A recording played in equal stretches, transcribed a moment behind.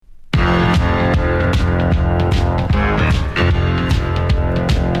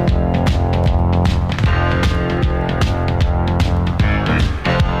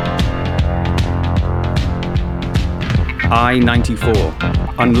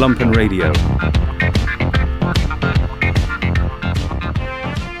I-94 on Lumpen Radio.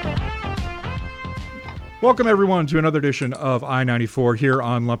 Welcome, everyone, to another edition of I-94 here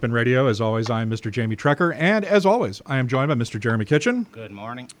on Lumpen Radio. As always, I am Mr. Jamie Trecker, and as always, I am joined by Mr. Jeremy Kitchen. Good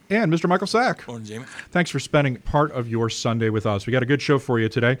morning. And Mr. Michael Sack. Morning, Jamie. Thanks for spending part of your Sunday with us. We got a good show for you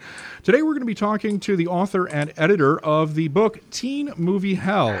today. Today, we're going to be talking to the author and editor of the book Teen Movie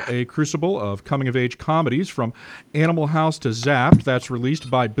Hell, a crucible of coming-of-age comedies from Animal House to Zapped. That's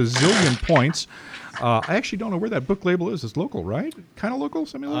released by Bazillion Points. I actually don't know where that book label is. It's local, right? Kind of local?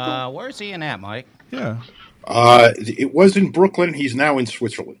 Semi-local? Where's he in at, Mike? Yeah. It was in Brooklyn. He's now in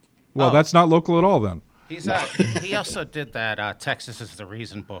Switzerland. Well, that's not local at all, then. He's he also did that Texas is the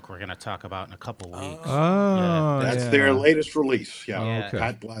Reason book we're going to talk about in a couple weeks. That's their latest release. Yeah, Okay.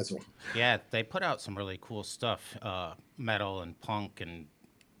 Pat Blazel. Yeah, they put out some really cool stuff, metal and punk and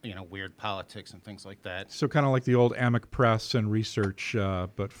weird politics and things like that. So kind of like the old Amic Press and Research,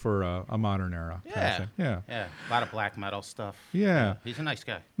 but for a modern era. Yeah, kind of thing. yeah, a lot of black metal stuff. Yeah. He's a nice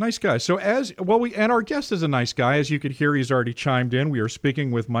guy. Nice guy. So and our guest is a nice guy. As you could hear, he's already chimed in. We are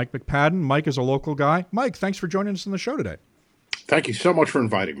speaking with Mike McPadden. Mike is a local guy. Mike, thanks for joining us on the show today. Thank you so much for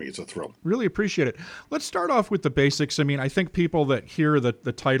inviting me. It's a thrill. Really appreciate it. Let's start off with the basics. I mean, I think people that hear the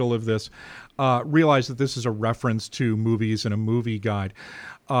title of this realize that this is a reference to movies and a movie guide.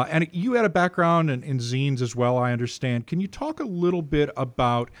 And you had a background in zines as well, I understand. Can you talk a little bit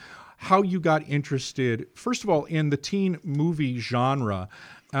about how you got interested, first of all, in the teen movie genre?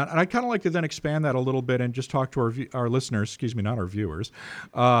 And I'd kind of like to then expand that a little bit and just talk to our listeners, not our viewers,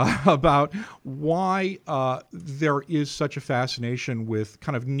 about why there is such a fascination with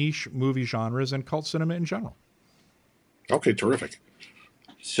kind of niche movie genres and cult cinema in general. Okay, terrific.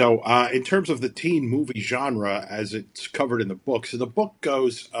 So in terms of the teen movie genre, as it's covered in the book, so the book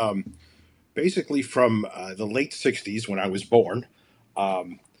goes basically from the late 60s when I was born,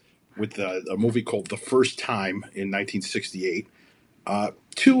 with a movie called The First Time in 1968,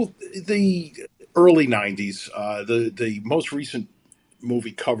 to the early 90s. The most recent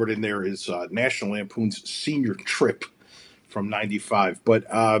movie covered in there is National Lampoon's Senior Trip from 95. But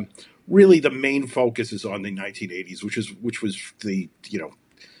really the main focus is on the 1980s, which was the,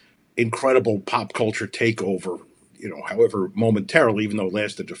 incredible pop culture takeover, however momentarily, even though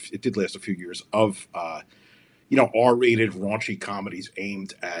it did last a few years, of, R-rated raunchy comedies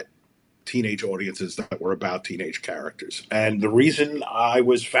aimed at teenage audiences that were about teenage characters. And the reason I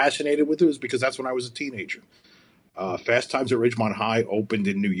was fascinated with it was because that's when I was a teenager. Fast Times at Ridgemont High opened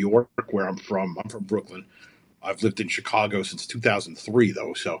in New York, where I'm from. I'm from Brooklyn. I've lived in Chicago since 2003,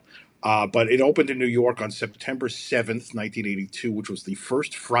 though, so... but it opened in New York on September 7th, 1982, which was the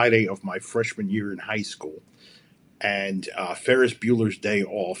first Friday of my freshman year in high school. And Ferris Bueller's Day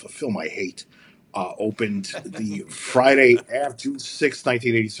Off, a film I hate, opened the Friday after June 6th,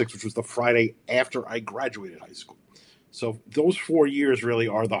 1986, which was the Friday after I graduated high school. So those 4 years really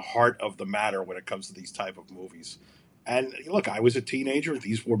are the heart of the matter when it comes to these type of movies. And look, I was a teenager.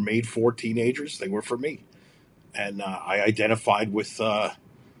 These were made for teenagers. They were for me. And I identified with...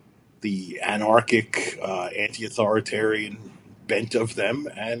 the anarchic, anti-authoritarian bent of them.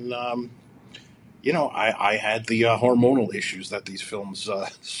 And, I had the hormonal issues that these films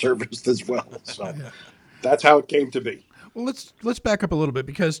serviced as well. So that's how it came to be. Well, let's back up a little bit,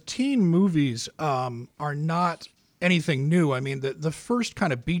 because teen movies are not anything new. I mean, the first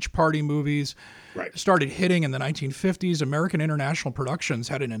kind of beach party movies started hitting in the 1950s. American International Productions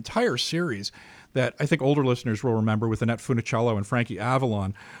had an entire series that I think older listeners will remember, with Annette Funicello and Frankie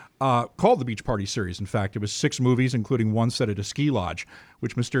Avalon, called the Beach Party series. In fact, it was 6 movies, including one set at a ski lodge,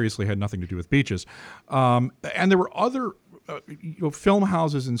 which mysteriously had nothing to do with beaches. And there were other film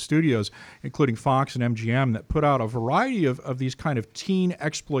houses and studios, including Fox and MGM, that put out a variety of these kind of teen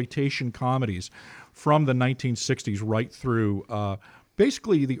exploitation comedies from the 1960s right through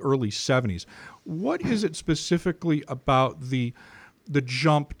basically the early 70s. What is it specifically about the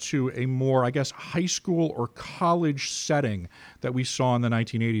jump to a more, I guess, high school or college setting that we saw in the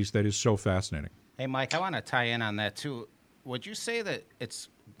 1980s that is so fascinating? Hey, Mike, I want to tie in on that, too. Would you say that it's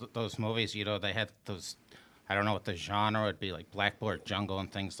those movies, they had those, I don't know what the genre would be, like Blackboard Jungle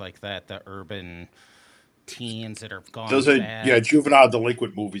and things like that, the urban teens that are gone Those are, bad. juvenile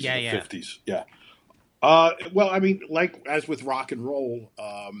delinquent movies in the Yeah. 50s. Yeah. Well, I mean, like as with rock and roll,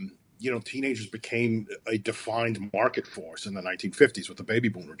 teenagers became a defined market force in the 1950s with the baby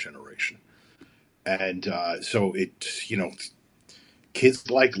boomer generation. And so kids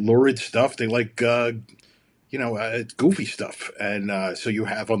like lurid stuff. They like, goofy stuff. And so you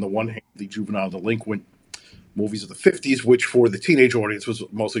have, on the one hand, the juvenile delinquent movies of the 50s, which for the teenage audience was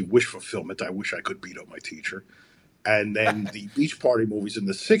mostly wish fulfillment. I wish I could beat up my teacher. And then the Beach Party movies in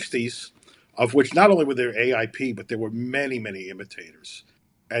the 60s, of which not only were there AIP, but there were many, many imitators.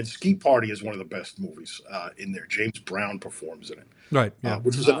 And Ski Party is one of the best movies in there. James Brown performs in it, Right. Yeah.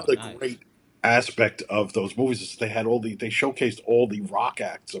 which was Oh, another nice. great aspect of those movies. Is they had they showcased all the rock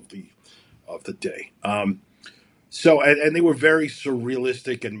acts of the day. So and they were very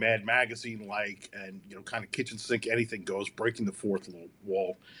surrealistic and Mad Magazine like, and kind of kitchen sink, anything goes, breaking the fourth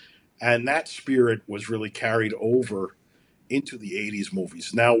wall, and that spirit was really carried over into the 80s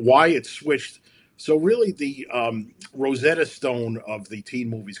movies. Now, why it switched. So, really, the Rosetta Stone of the teen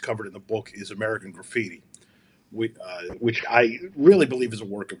movies covered in the book is American Graffiti, which I really believe is a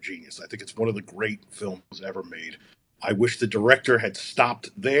work of genius. I think it's one of the great films ever made. I wish the director had stopped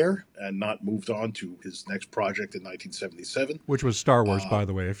there and not moved on to his next project in 1977. Which was Star Wars, by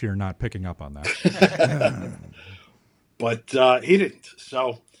the way, if you're not picking up on that. But he didn't.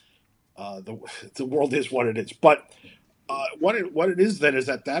 So the world is what it is. But what it is then is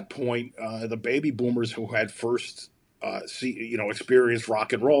at that point, the baby boomers who had first experienced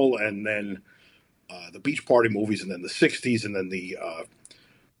rock and roll, and then the Beach Party movies, and then the '60s, and then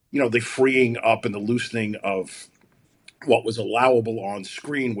the freeing up and the loosening of what was allowable on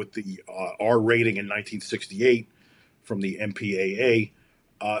screen with the R rating in 1968 from the MPAA.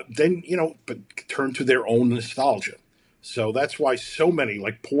 Then but turn to their own nostalgia. So that's why so many,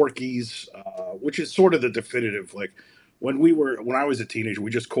 like Porky's, which is sort of the definitive, like when I was a teenager, we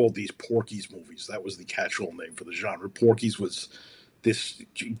just called these Porky's movies. That was the catch-all name for the genre. Porky's was this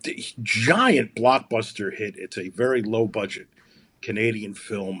giant blockbuster hit. It's a very low budget Canadian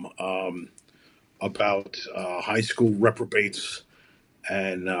film about high school reprobates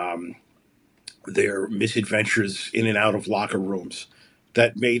and their misadventures in and out of locker rooms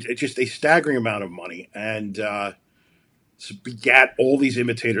that made just a staggering amount of money and begat all these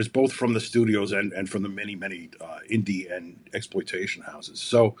imitators, both from the studios and from the many, many indie and exploitation houses.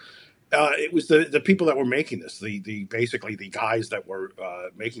 So it was the people that were making this, the basically the guys that were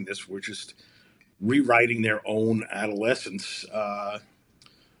making this were just rewriting their own adolescence,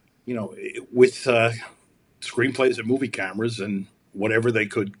 with screenplays and movie cameras and whatever they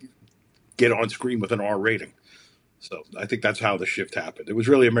could get on screen with an R rating. So I think that's how the shift happened. It was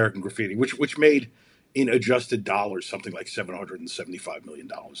really American Graffiti, which made in adjusted dollars something like $775 million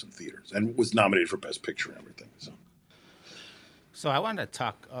in theaters, and was nominated for Best Picture and everything. So I wanted to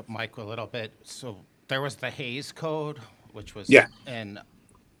talk up Mike a little bit. So there was the Hayes Code, which was, Yeah, and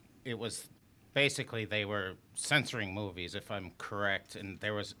it was basically they were censoring movies, if I'm correct, and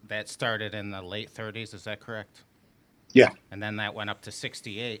that started in the late 30s. Is that correct? yeah. And then that went up to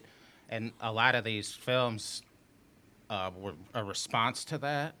 68, and a lot of these films were a response to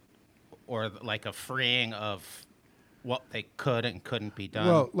that, or like a freeing of what they could and couldn't be done.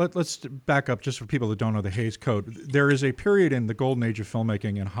 Well, let's back up just for people that don't know the Hays Code. There is a period in the golden age of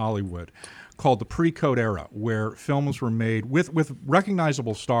filmmaking in Hollywood called the pre-code era, where films were made with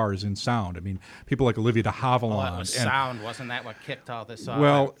recognizable stars in sound. I mean, people like Olivia de Havilland. It was sound, wasn't that what kicked all this off?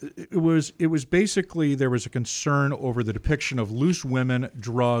 Well, it was basically there was a concern over the depiction of loose women,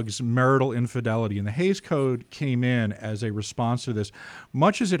 drugs, marital infidelity, and the Hays Code came in as a response to this,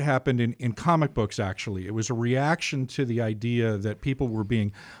 much as it happened in comic books, actually. It was a reaction to the idea that people were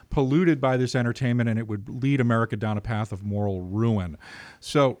being polluted by this entertainment and it would lead America down a path of moral ruin.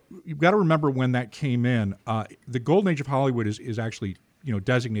 So you've got to remember when that came in. The golden age of Hollywood is actually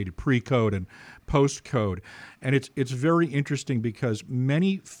designated pre-code and post-code, and it's very interesting because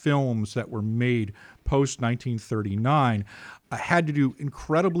many films that were made post 1939 had to do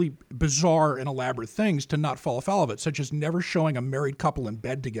incredibly bizarre and elaborate things to not fall afoul of it, such as never showing a married couple in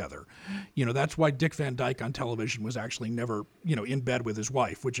bed together. That's why Dick Van Dyke on television was actually never in bed with his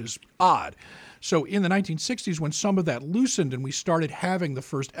wife, which is odd. So in the 1960s, when some of that loosened and we started having the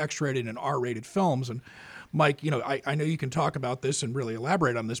first X-rated and R-rated films, and Mike, I know you can talk about this and really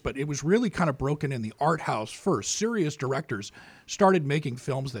elaborate on this, but it was really kind of broken in the art house first. Serious directors started making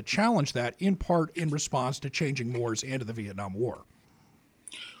films that challenged that, in part in response to changing mores and to the Vietnam War.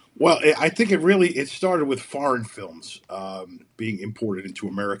 Well, I think it started with foreign films being imported into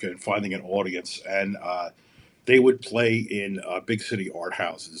America and finding an audience, and they would play in big city art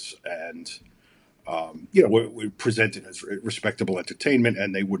houses, and were presented as respectable entertainment,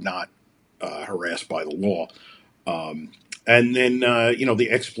 and they would not harassed by the law. And then, the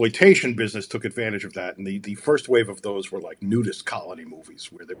exploitation business took advantage of that. And the first wave of those were like nudist colony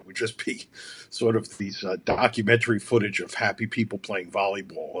movies, where there would just be sort of these documentary footage of happy people playing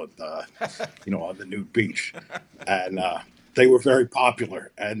volleyball, on the nude beach. And they were very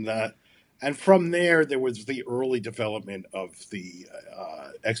popular. And from there was the early development of the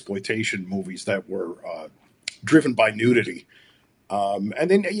exploitation movies that were driven by nudity. And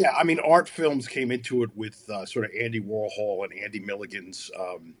then, yeah, I mean, art films came into it with sort of Andy Warhol and Andy Milligan's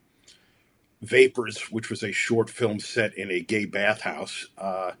Vapors, which was a short film set in a gay bathhouse.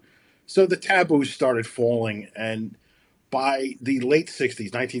 So the taboos started falling, and by the late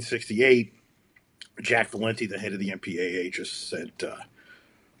 60s, 1968, Jack Valenti, the head of the MPAA, just said,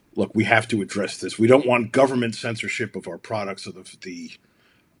 look, we have to address this. We don't want government censorship of our products, so the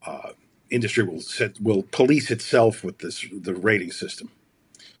industry will police itself with the rating system.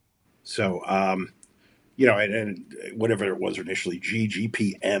 So, and whatever it was initially, G,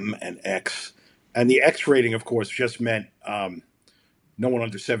 GP, M, and X. And the X rating, of course, just meant no one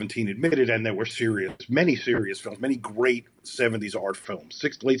under 17 admitted, and there were many serious films, many great 70s art films,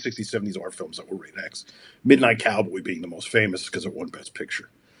 late 60s, 70s art films that were rated X. Midnight Cowboy being the most famous because it won Best Picture.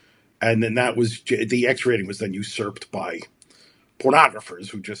 And then the X rating was then usurped by pornographers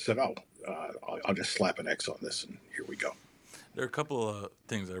who just said, I'll just slap an X on this, and here we go. There are a couple of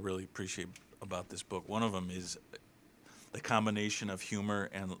things I really appreciate about this book. One of them is the combination of humor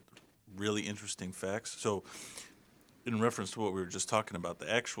and really interesting facts. So, in reference to what we were just talking about,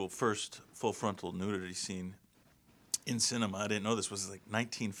 the actual first full frontal nudity scene in cinema, I didn't know this was like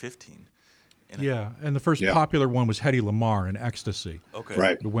 1915. And the first popular one was Hedy Lamarr in Ecstasy. Okay.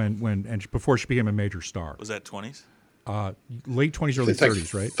 Right. Before she became a major star. Was that 20s? Late 20s, early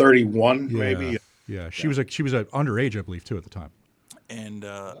 30s, right? 31, maybe. Yeah, she was underage, I believe, too, at the time. And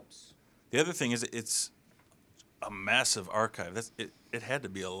the other thing is, it's a massive archive. It had to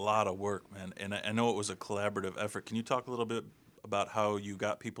be a lot of work, man. And I know it was a collaborative effort. Can you talk a little bit about how you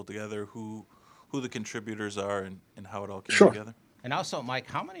got people together, who the contributors are, and how it all came together? And also, Mike,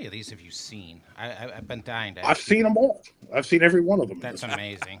 how many of these have you seen? I've been dying to. I've seen them all. I've seen every one of them. That's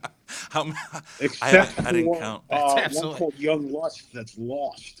amazing. Except I didn't for count. one called Young Lust that's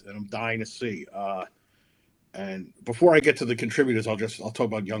lost, and I'm dying to see. And before I get to the contributors, I'll talk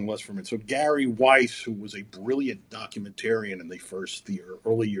about Young Lust for a minute. So Gary Weiss, who was a brilliant documentarian in the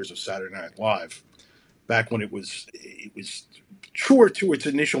early years of Saturday Night Live, back when it was true to its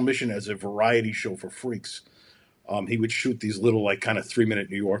initial mission as a variety show for freaks. He would shoot these little, like, kind of 3-minute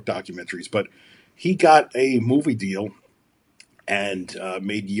New York documentaries, but he got a movie deal and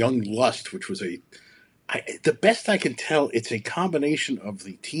made Young Lust, which was the best I can tell, it's a combination of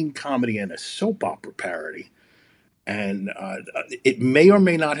the teen comedy and a soap opera parody. And it may or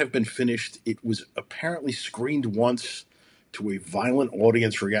may not have been finished. It was apparently screened once to a violent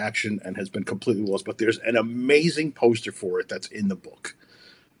audience reaction and has been completely lost. But there's an amazing poster for it that's in the book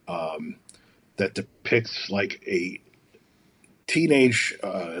that depicts like a teenage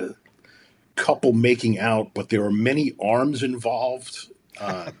couple making out, but there are many arms involved.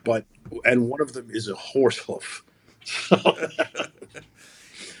 And one of them is a horse hoof.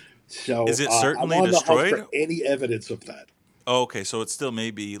 So is it certainly I'm on destroyed? The hunt for any evidence of that. Oh, okay, so it still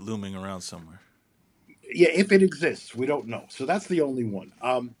may be looming around somewhere. Yeah, if it exists, we don't know. So that's the only one.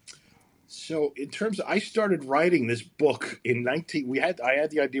 So in terms of, I started writing this book in I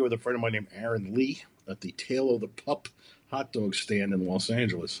had the idea with a friend of mine named Aaron Lee at the Tail of the Pup hot dog stand in Los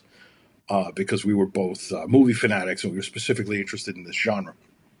Angeles, because we were both movie fanatics and we were specifically interested in this genre.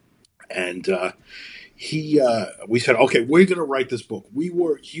 And we said, okay, we're going to write this book. We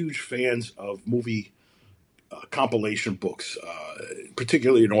were huge fans of movie compilation books,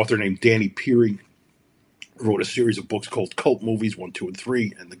 particularly an author named Danny Peary wrote a series of books called Cult Movies 1, 2, and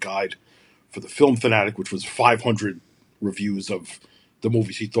 3, and the Guide for the Film Fanatic, which was 500 reviews of the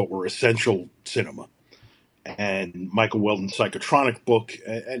movies he thought were essential cinema. And Michael Weldon's Psychotronic book,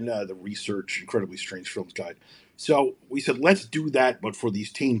 and the Research Incredibly Strange Films Guide. So we said, let's do that, but for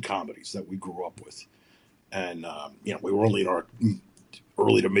these teen comedies that we grew up with. And, we were only in our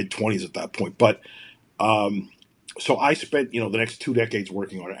early to mid-20s at that point. But so I spent, the next 2 decades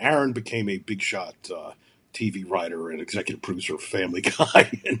working on it. Aaron became a big shot TV writer and executive producer of Family Guy.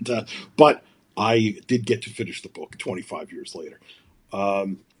 But I did get to finish the book 25 years later.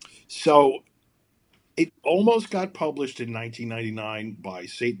 So it almost got published in 1999 by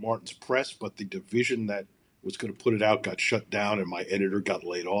St. Martin's Press, but the division that was going to put it out got shut down and my editor got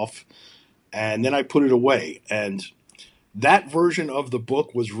laid off. And then I put it away. And that version of the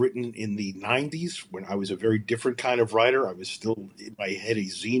book was written in the 90s when I was a very different kind of writer. I was still, in my head, a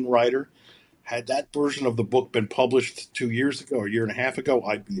zine writer. Had that version of the book been published 2 years ago or a year and a half ago,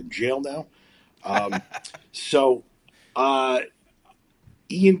 I'd be in jail now. So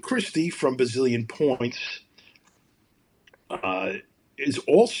Ian Christie from Bazillion Points is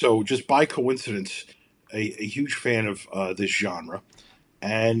also, just by coincidence, a huge fan of this genre.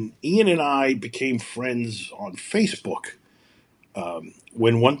 And Ian and I became friends on Facebook.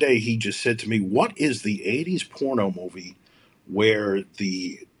 when one day he just said to me, "What is the '80s porno movie where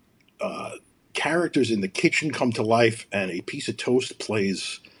the characters in the kitchen come to life and a piece of toast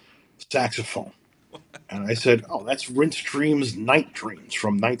plays saxophone?" And I said, "Oh, that's Rince Dream's Night Dreams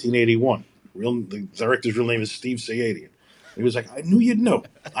from 1981. The director's real name is Steve Sayadian." He was like, "I knew you'd know.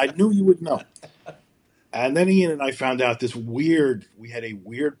 I knew you would know." And then Ian and I found out we had a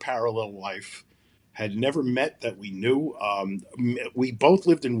weird parallel life, had never met that we knew. We both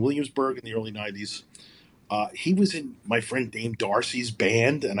lived in Williamsburg in the early 90s. He was in my friend Dame Darcy's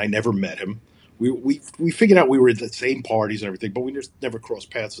band, and I never met him. We figured out we were at the same parties and everything, but we just never crossed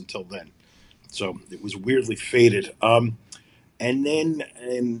paths until then. So it was weirdly fated. And then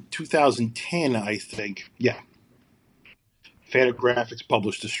in 2010, I think, yeah, Fantagraphics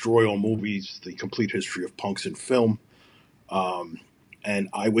published Destroy All Movies, The Complete History of Punks in Film. And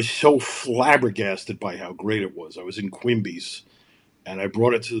I was so flabbergasted by how great it was. I was in Quimby's, and I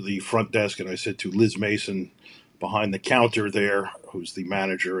brought it to the front desk, and I said to Liz Mason behind the counter there, who's the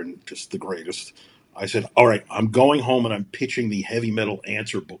manager and just the greatest, I said, "All right, I'm going home and I'm pitching the heavy metal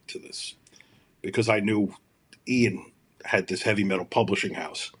answer book to this," because I knew Ian had this heavy metal publishing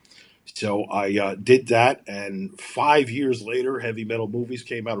house. So I did that, and 5 years later, Heavy Metal Movies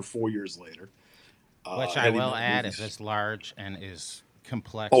came out, or 4 years later. Which I Heavy will Metal add Movies. is as large and is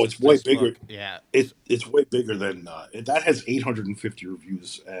complex Oh, as it's way this bigger. book. Yeah. It's way bigger than that. Has 850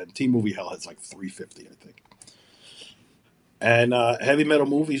 reviews, and Teen Movie Hell has like 350, I think. And Heavy Metal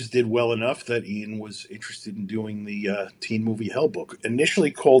Movies did well enough that Ian was interested in doing the Teen Movie Hell book,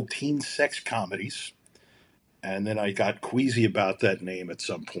 initially called Teen Sex Comedies. And then I got queasy about that name at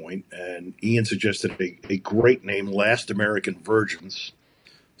some point, and Ian suggested a great name, Last American Virgins.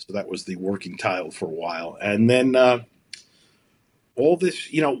 So that was the working title for a while. And then all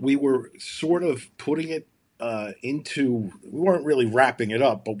this, we were sort of putting it we weren't really wrapping it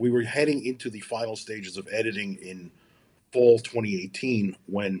up, but we were heading into the final stages of editing in fall 2018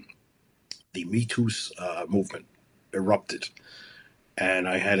 when the Me Too movement erupted. And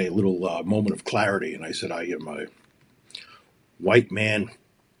I had a little moment of clarity, and I said, I am a white man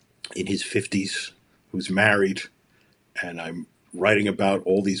in his 50s who's married, and I'm writing about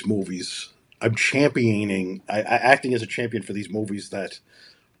all these movies. I'm acting as a champion for these movies that,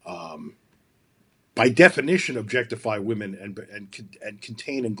 by definition, objectify women and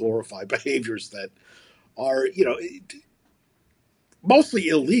contain and glorify behaviors that are, mostly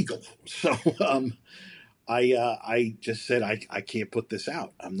illegal. So I just said I can't put this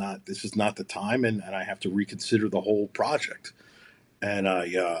out. This is not the time, and I have to reconsider the whole project. And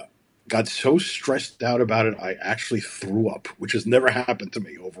I got so stressed out about it, I actually threw up, which has never happened to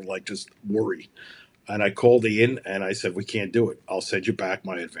me, over like just worry. And I called Ian and I said, "We can't do it. I'll send you back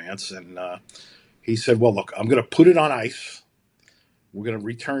my advance." And he said, "Well, look, I'm going to put it on ice. We're going to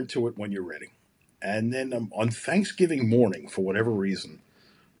return to it when you're ready." And then on Thanksgiving morning, for whatever reason,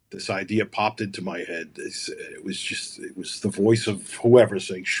 this idea popped into my head. It was the voice of whoever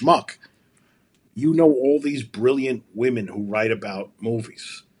saying, "Schmuck, you know all these brilliant women who write about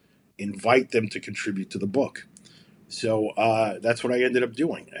movies. Invite them to contribute to the book." So that's what I ended up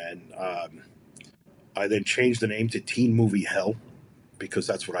doing. And I then changed the name to Teen Movie Hell, because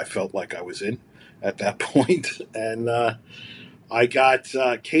that's what I felt like I was in at that point. And I got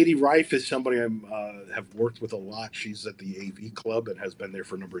Katie Reif is somebody I have worked with a lot. She's at the AV Club and has been there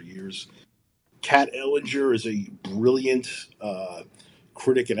for a number of years. Kat Ellinger is a brilliant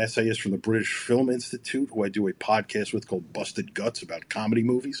critic and essayist from the British Film Institute, who I do a podcast with called Busted Guts about comedy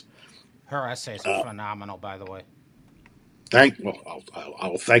movies. Her essays are phenomenal, by the way.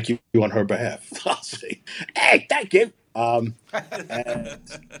 I'll thank you on her behalf. I'll say, "Hey, thank you." And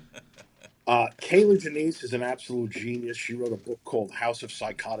Kayla Denise is an absolute genius. She wrote a book called House of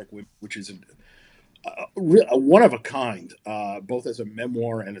Psychotic Women, which is a one of a kind, both as a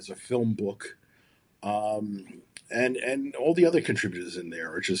memoir and as a film book. And all the other contributors in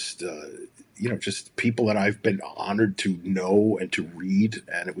there are just just people that I've been honored to know and to read,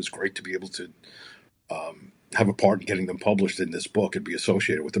 and it was great to be able to have a part in getting them published in this book and be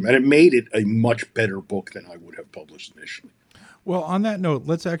associated with them. And it made it a much better book than I would have published initially. Well, on that note,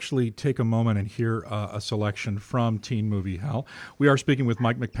 let's actually take a moment and hear a selection from Teen Movie Hell. We are speaking with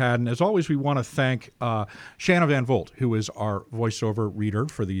Mike McPadden. As always, we want to thank Shanna Van Volt, who is our voiceover reader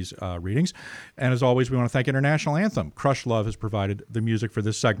for these readings. And as always, we want to thank International Anthem. Crush Love has provided the music for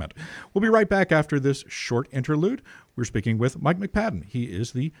this segment. We'll be right back after this short interlude. We're speaking with Mike McPadden. He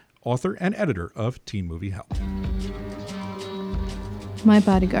is the author and editor of Teen Movie Hell. My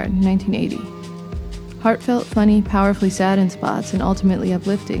Bodyguard, 1980. Heartfelt, funny, powerfully sad in spots, and ultimately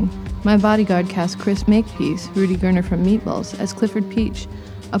uplifting. My Bodyguard cast Chris Makepeace, Rudy Gurner from Meatballs, as Clifford Peach,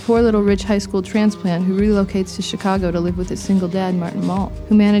 a poor little rich high school transplant who relocates to Chicago to live with his single dad, Martin Mull,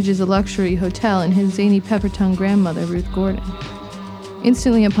 who manages a luxury hotel, and his zany pepper-tongued grandmother, Ruth Gordon.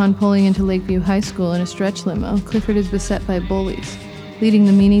 Instantly upon pulling into Lakeview High School in a stretch limo, Clifford is beset by bullies. Leading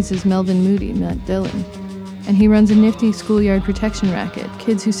the meanies is Melvin Moody, Matt Dillon. And he runs a nifty schoolyard protection racket.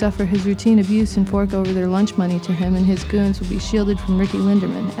 Kids who suffer his routine abuse and fork over their lunch money to him and his goons will be shielded from Ricky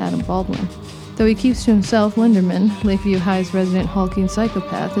Linderman, Adam Baldwin. Though he keeps to himself, Linderman, Lakeview High's resident hulking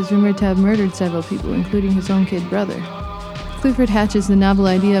psychopath, is rumored to have murdered several people, including his own kid brother. Clifford hatches the novel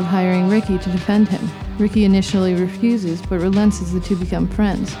idea of hiring Ricky to defend him. Ricky initially refuses, but relents as the two become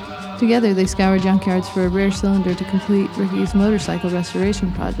friends. Together, they scour junkyards for a rare cylinder to complete Ricky's motorcycle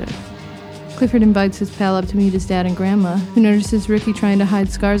restoration project. Clifford invites his pal up to meet his dad and grandma, who notices Ricky trying to hide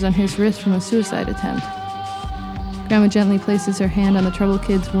scars on his wrist from a suicide attempt. Grandma gently places her hand on the troubled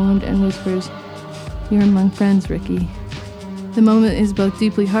kid's wound and whispers, "You're among friends, Ricky." The moment is both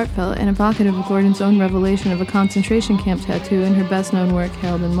deeply heartfelt and evocative of Gordon's own revelation of a concentration camp tattoo in her best-known work,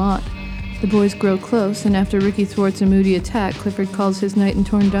 Harold and Maude. The boys grow close, and after Ricky thwarts a moody attack, Clifford calls his knight in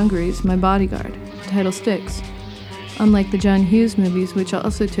torn dungarees my bodyguard. The title sticks. Unlike the John Hughes movies, which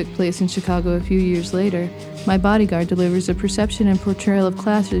also took place in Chicago a few years later, My Bodyguard delivers a perception and portrayal of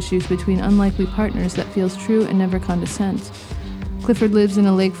class issues between unlikely partners that feels true and never condescends. Clifford lives in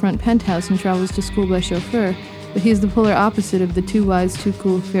a lakefront penthouse and travels to school by chauffeur, but he is the polar opposite of the too wise, too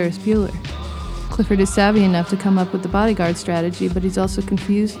cool Ferris Bueller. Clifford is savvy enough to come up with the bodyguard strategy, but he's also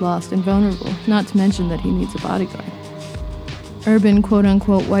confused, lost, and vulnerable, not to mention that he needs a bodyguard. Urban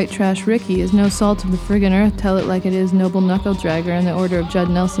quote-unquote white trash Ricky is no salt of the friggin' earth, tell it like it is noble knuckle dragger in the order of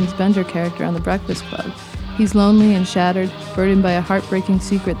Judd Nelson's Bender character on The Breakfast Club. He's lonely and shattered, burdened by a heartbreaking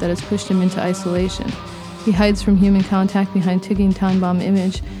secret that has pushed him into isolation. He hides from human contact behind ticking time bomb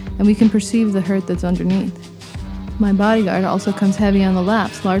image, and we can perceive the hurt that's underneath. My Bodyguard also comes heavy on the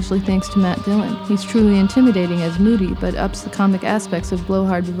laughs, largely thanks to Matt Dillon. He's truly intimidating as Moody, but ups the comic aspects of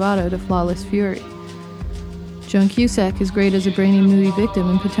blowhard bravado to flawless fury. Joan Cusack is great as a brainy, moody victim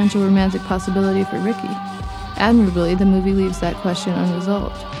and potential romantic possibility for Ricky. Admirably, the movie leaves that question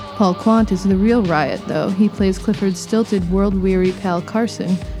unresolved. Paul Quant is the real riot, though. He plays Clifford's stilted, world-weary pal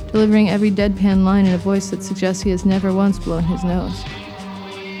Carson, delivering every deadpan line in a voice that suggests he has never once blown his nose.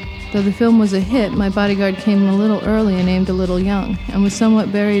 Though the film was a hit, My Bodyguard came a little early and aimed a little young, and was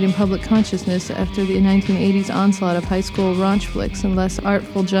somewhat buried in public consciousness after the 1980s onslaught of high school raunch flicks and less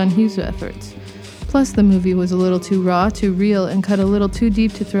artful John Hughes efforts. Plus, the movie was a little too raw, too real, and cut a little too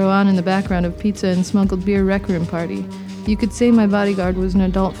deep to throw on in the background of pizza and smuggled beer rec room party. You could say My Bodyguard was an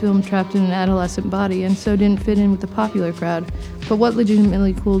adult film trapped in an adolescent body, and so didn't fit in with the popular crowd, but what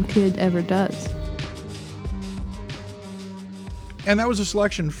legitimately cool kid ever does? And that was a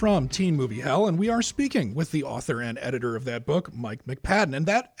selection from Teen Movie Hell, and we are speaking with the author and editor of that book, Mike McPadden. And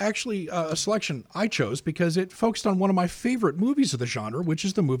that actually a selection I chose because it focused on one of my favorite movies of the genre, which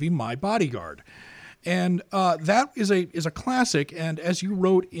is the movie My Bodyguard. And that is a classic, and as you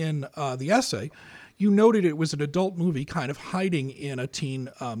wrote in the essay, you noted it was an adult movie kind of hiding in a teen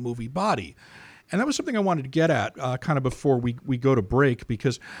movie body. And that was something I wanted to get at kind of before we go to break,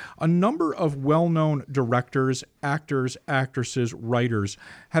 because a number of well-known directors, actors, actresses, writers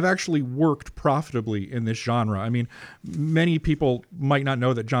have actually worked profitably in this genre. I mean, many people might not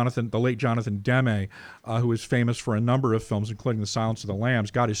know that the late Jonathan Demme, who is famous for a number of films, including The Silence of the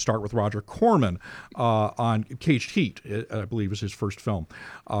Lambs, got his start with Roger Corman on Caged Heat, I believe was his first film,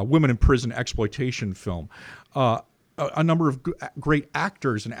 women in prison exploitation film. A number of great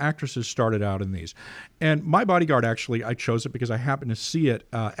actors and actresses started out in these. And My Bodyguard, actually, I chose it because I happened to see it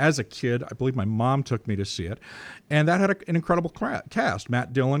as a kid. I believe my mom took me to see it. And that had an incredible cast.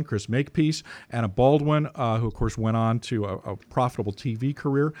 Matt Dillon, Chris Makepeace, Anna Baldwin, who, of course, went on to a profitable TV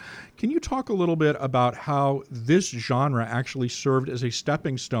career. Can you talk a little bit about how this genre actually served as a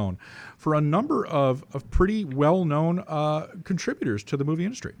stepping stone for a number of pretty well-known contributors to the movie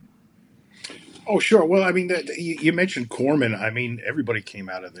industry? Oh, sure. Well, I mean, you mentioned Corman. I mean, everybody came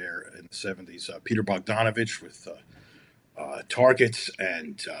out of there in the 70s. Peter Bogdanovich with Targets,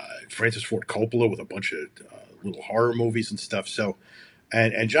 and Francis Ford Coppola with a bunch of little horror movies and stuff. So,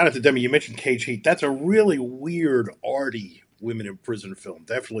 and Jonathan Demme, you mentioned Cage Heat. That's a really weird, arty women in prison film.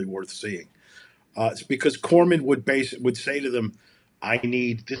 Definitely worth seeing. It's because Corman would say to them, "I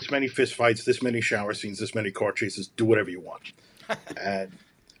need this many fistfights, this many shower scenes, this many car chases. Do whatever you want." And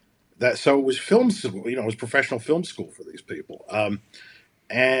so it was film school, it was professional film school for these people. So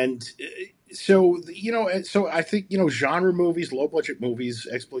I think, genre movies, low budget movies,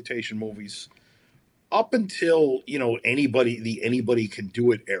 exploitation movies up until anybody can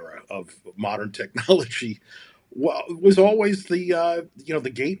do it era of modern technology, was always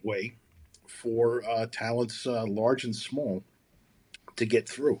the gateway for talents large and small to get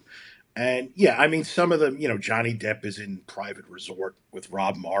through. And yeah, I mean, some of them, Johnny Depp is in Private Resort with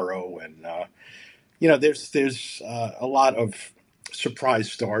Rob Morrow, and there's a lot of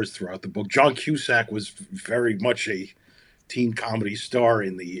surprise stars throughout the book. John Cusack was very much a teen comedy star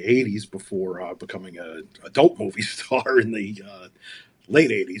in the '80s before becoming an adult movie star in the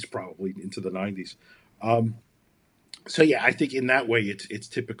late '80s, probably into the '90s. So yeah, I think in that way, it's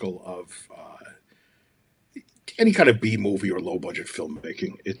typical of any kind of B movie or low budget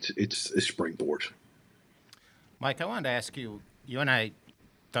filmmaking. It's a springboard. Mike, I wanted to ask you. You and I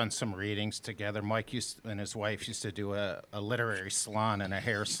done some readings together. Mike and his wife used to do a literary salon and a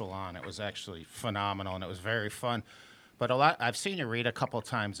hair salon. It was actually phenomenal, and it was very fun. But I've seen you read a couple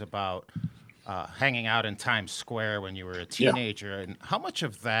times about hanging out in Times Square when you were a teenager, and how much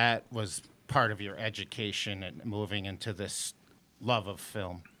of that was part of your education and moving into this love of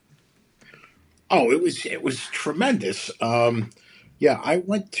film? Oh, it was tremendous. I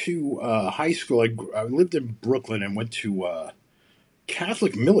went to high school. I lived in Brooklyn and went to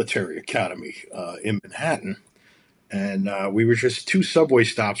Catholic Military Academy in Manhattan, and we were just 2 subway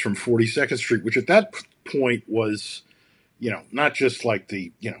stops from 42nd Street, which at that point was, not just like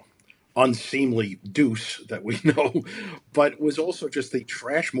the unseemly deuce that we know, but was also just the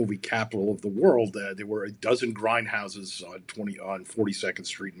trash movie capital of the world. There were a dozen grindhouses on 42nd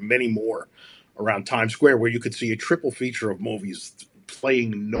Street, and many more around Times Square, where you could see a triple feature of movies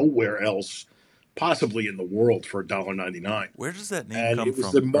playing nowhere else, possibly in the world, for $1.99. Where does that name And come it was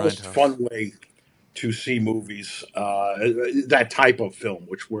from? the most Grindhouse? fun way to see movies, that type of film,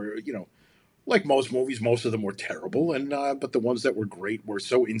 which were, like most movies, most of them were terrible, and but the ones that were great were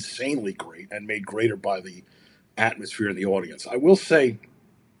so insanely great and made greater by the atmosphere of the audience. I will say,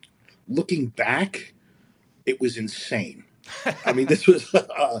 looking back, it was insane. I mean, this was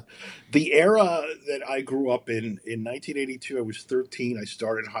the era that I grew up in. In 1982, I was 13. I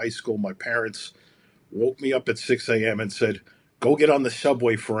started high school. My parents woke me up at 6 a.m. and said, go get on the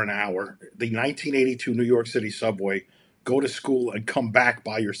subway for an hour, the 1982 New York City subway, go to school and come back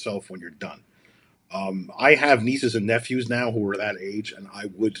by yourself when you're done. I have nieces and nephews now who are that age, and I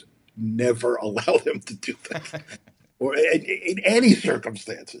would never allow them to do that, or in any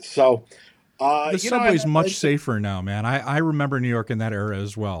circumstances. So The subway's much safer now, man. I remember New York in that era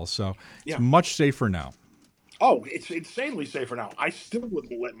as well, so it's much safer now. Oh, it's insanely safer now. I still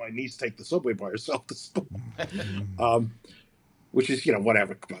wouldn't let my niece take the subway by herself to school, which is,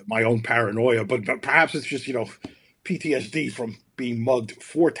 whatever, my own paranoia. But perhaps it's just, PTSD from being mugged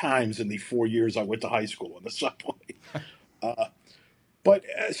 4 times in the 4 years I went to high school on the subway.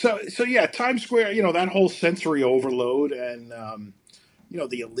 So yeah, Times Square, that whole sensory overload and,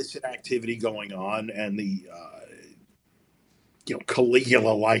 the illicit activity going on and the,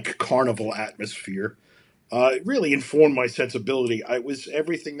 Caligula-like carnival atmosphere. It really informed my sensibility. It was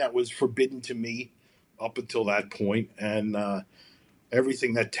everything that was forbidden to me up until that point, and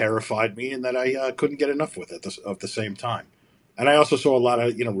everything that terrified me and that I couldn't get enough with at the same time. And I also saw a lot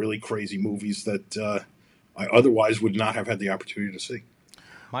of really crazy movies that I otherwise would not have had the opportunity to see.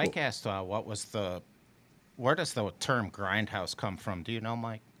 Mike asked, where does the term grindhouse come from? Do you know,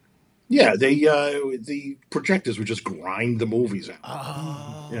 Mike? Yeah, the projectors would just grind the movies out.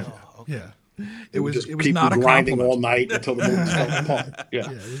 Oh, Yeah. okay. Yeah. It was people not a grinding compliment. all night until the movies fell apart. Yeah.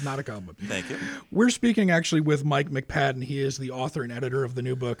 Yeah, it was not a compliment. Thank you. We're speaking actually with Mike McPadden. He is the author and editor of the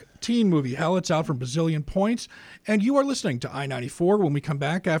new book, Teen Movie Hell. It's out from Bazillion Points. And you are listening to I-94. When we come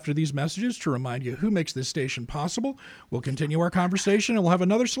back after these messages to remind you who makes this station possible, we'll continue our conversation and we'll have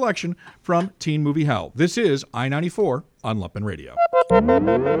another selection from Teen Movie Hell. This is I-94 on Lumpen Radio.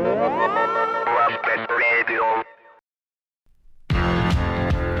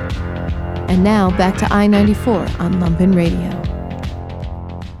 And now back to I-94 on Lumpen Radio.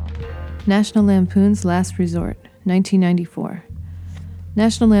 National Lampoon's Last Resort, 1994.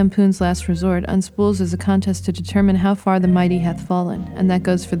 National Lampoon's Last Resort unspools as a contest to determine how far the mighty hath fallen, and that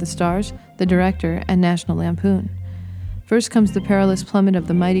goes for the stars, the director, and National Lampoon. First comes the perilous plummet of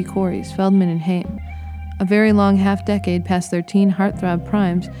the mighty Coreys, Feldman and Haim. A very long half-decade past their teen heartthrob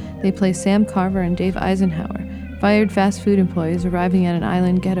primes, they play Sam Carver and Dave Eisenhower, fired fast food employees arriving at an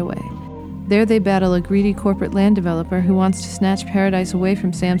island getaway. There they battle a greedy corporate land developer who wants to snatch paradise away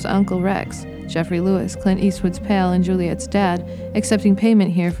from Sam's uncle Rex, Jeffrey Lewis, Clint Eastwood's pal and Juliet's dad, accepting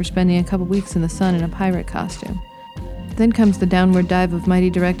payment here for spending a couple weeks in the sun in a pirate costume. Then comes the downward dive of mighty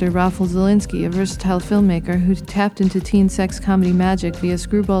director Ralph Zelinsky, a versatile filmmaker who tapped into teen sex comedy magic via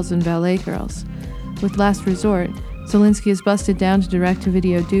Screwballs and Ballet Girls. With Last Resort, Zelinsky is busted down to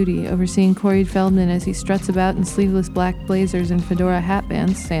direct-to-video duty, overseeing Corey Feldman as he struts about in sleeveless black blazers and fedora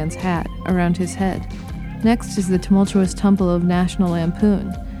hatbands, sans hat, around his head. Next is the tumultuous tumble of National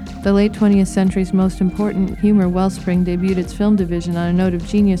Lampoon. The late 20th century's most important humor wellspring debuted its film division on a note of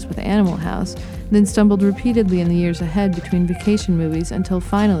genius with Animal House, then stumbled repeatedly in the years ahead between vacation movies until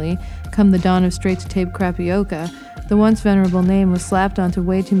finally, come the dawn of straight-to-tape crapioca, the once venerable name was slapped onto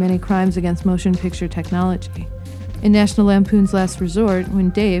way too many crimes against motion picture technology. In National Lampoon's Last Resort,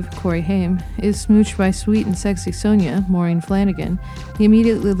 when Dave, Corey Haim, is smooched by sweet and sexy Sonia, Maureen Flanagan, he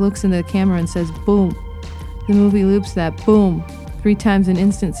immediately looks into the camera and says, "Boom." The movie loops that "boom" 3 times in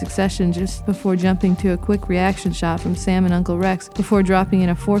instant succession just before jumping to a quick reaction shot from Sam and Uncle Rex before dropping in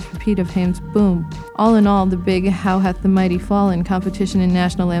a 4th repeat of Haim's "boom." All in all, the big "How Hath the Mighty Fallen" competition in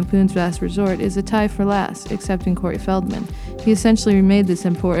National Lampoon's Last Resort is a tie for last, except in Corey Feldman. He essentially remade this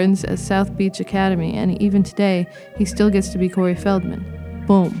importance as South Beach Academy, and even today, he still gets to be Corey Feldman.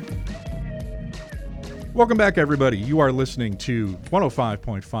 Boom. Welcome back, everybody. You are listening to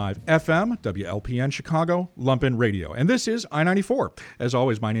 105.5 FM, WLPN Chicago, Lumpen Radio. And this is I-94. As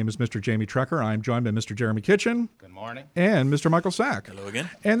always, my name is Mr. Jamie Trecker. I'm joined by Mr. Jeremy Kitchen. Good morning. And Mr. Michael Sack. Hello again.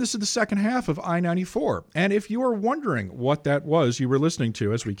 And this is the second half of I-94. And if you are wondering what that was you were listening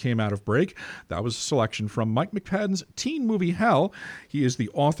to as we came out of break, that was a selection from Mike McPadden's Teen Movie Hell. He is the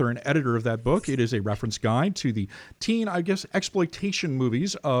author and editor of that book. It is a reference guide to the teen, exploitation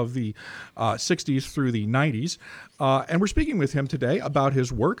movies of the 60s through the 90s. And we're speaking with him today about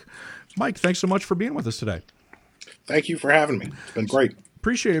his work. Mike, thanks so much for being with us today. Thank you for having me. It's been great.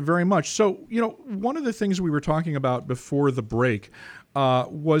 Appreciate it very much. So, one of the things we were talking about before the break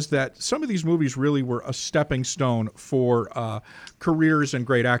was that some of these movies really were a stepping stone for careers and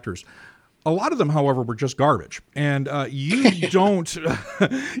great actors. A lot of them, however, were just garbage. And you don't,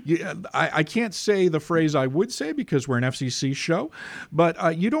 I can't say the phrase I would say because we're an FCC show,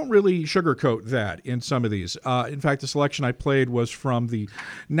 but you don't really sugarcoat that in some of these. In fact, the selection I played was from the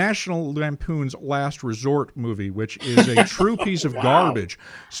National Lampoon's Last Resort movie, which is a true piece of garbage,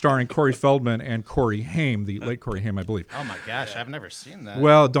 starring Corey Feldman and Corey Haim, the late Corey Haim, I believe. Oh my gosh, I've never seen that.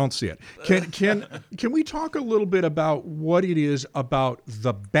 Well, don't see it. Can we talk a little bit about what it is about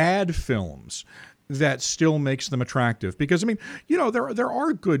the bad films that still makes them attractive? Because there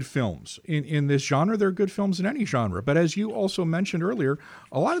are good films in this genre. There are good films in any genre. But as you also mentioned earlier,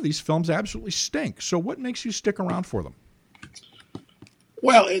 a lot of these films absolutely stink. So what makes you stick around for them?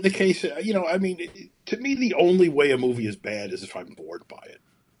 Well, in the case, to me, the only way a movie is bad is if I'm bored by it.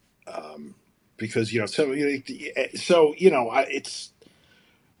 Because it's,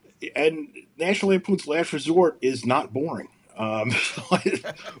 and National Lampoon's Last Resort is not boring. But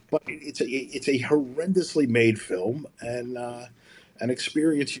it's a horrendously made film and an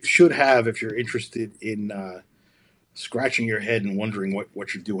experience you should have if you're interested in scratching your head and wondering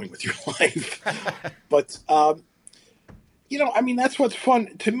what you're doing with your life. But that's what's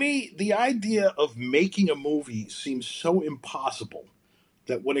fun to me. The idea of making a movie seems so impossible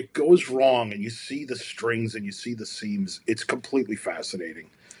that when it goes wrong and you see the strings and you see the seams, it's completely fascinating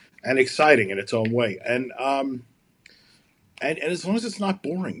and exciting in its own way. And as long as it's not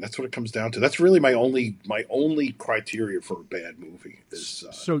boring, that's what it comes down to. That's really my only criteria for a bad movie is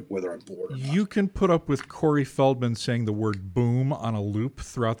whether I'm bored or not. You can put up with Corey Feldman saying the word "boom" on a loop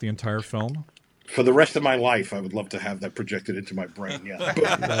throughout the entire film? For the rest of my life, I would love to have that projected into my brain.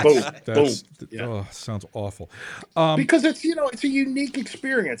 Yeah, boom. Yeah. Oh, sounds awful. Because it's a unique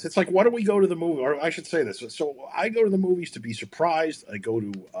experience. It's like, what do we go to the movie? Or I should say this. So I go to the movies to be surprised. I go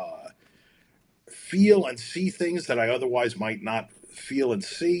to feel and see things that I otherwise might not feel and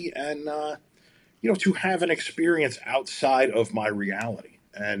see, and to have an experience outside of my reality.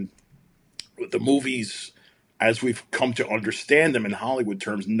 And the movies, as we've come to understand them in Hollywood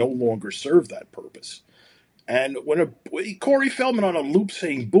terms, no longer serve that purpose. And when Corey Feldman on a loop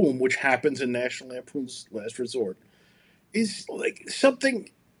saying "boom," which happens in National Lampoon's Last Resort, is like something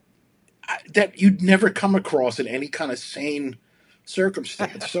that you'd never come across in any kind of sane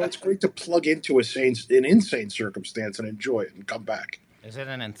circumstance. So it's great to plug into an insane circumstance and enjoy it and come back. Is it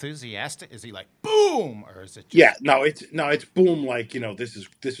an enthusiastic? Is he like boom, or is it? Just... it's boom. Like this is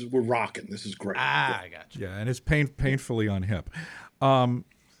we're rocking. This is great. I got you. Yeah, and it's painfully on hip. But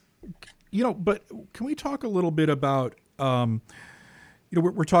can we talk a little bit about?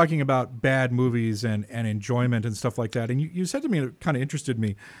 We're talking about bad movies and enjoyment and stuff like that. And you said to me, it kind of interested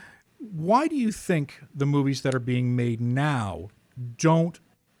me. Why do you think the movies that are being made now don't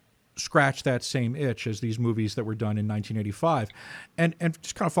scratch that same itch as these movies that were done in 1985. And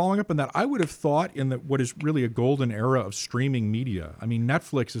just kind of following up on that, I would have thought in what is really a golden era of streaming media. I mean,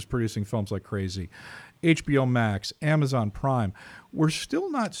 Netflix is producing films like crazy, HBO Max, Amazon Prime. We're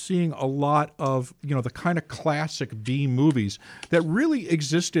still not seeing a lot of, the kind of classic B movies that really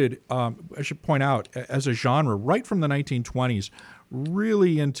existed, I should point out, as a genre right from the 1920s,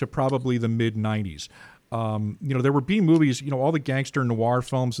 really into probably the mid 90s. There were B movies, all the gangster noir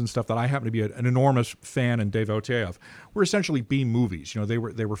films and stuff that I happen to be an enormous fan and devotee of were essentially B movies. They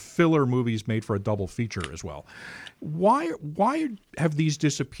were filler movies made for a double feature as well. Why have these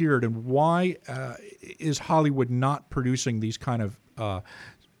disappeared, and why is Hollywood not producing these kind of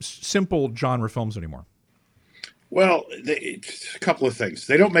simple genre films anymore? Well, it's a couple of things.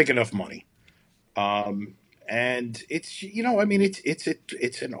 They don't make enough money. And it's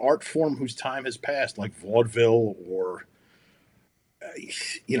it's an art form whose time has passed, like vaudeville or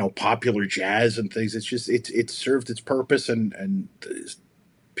popular jazz and things. It's just it's served its purpose, and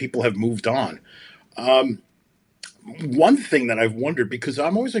people have moved on. One thing that I've wondered, because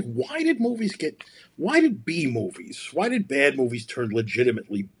I'm always like, why did B movies, why did bad movies turn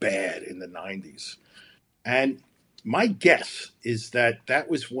legitimately bad in the 90s? And my guess is that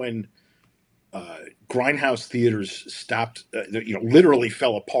was when grindhouse theaters stopped, literally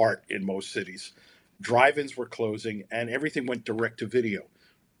fell apart in most cities. Drive-ins were closing, and everything went direct to video.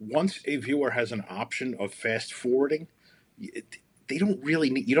 Once a viewer has an option of fast forwarding, you don't really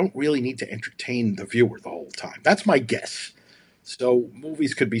need to entertain the viewer the whole time. That's my guess. So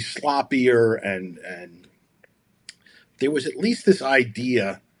movies could be sloppier, and there was at least this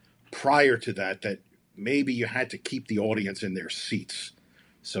idea prior to that maybe you had to keep the audience in their seats.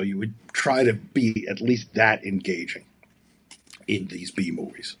 So you would try to be at least that engaging in these B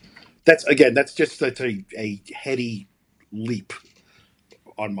movies. That's just a heady leap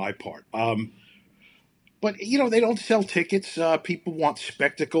on my part. But they don't sell tickets. People want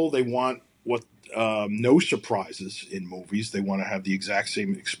spectacle. They want no surprises in movies. They want to have the exact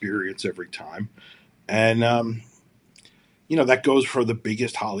same experience every time, and that goes for the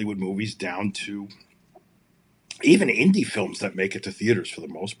biggest Hollywood movies down to even indie films that make it to theaters for the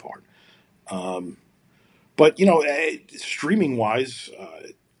most part. But streaming wise,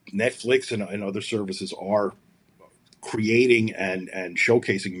 Netflix and other services are creating and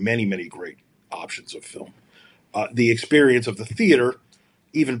showcasing many, many great options of film. The experience of the theater,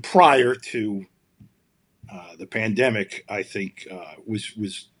 even prior to the pandemic, I think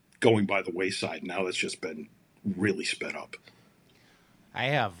was going by the wayside. Now it's just been really sped up. I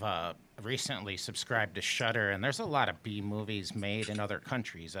have recently subscribed to Shudder, and there's a lot of B movies made in other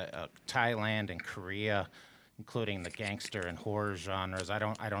countries, Thailand and Korea, including the gangster and horror genres. I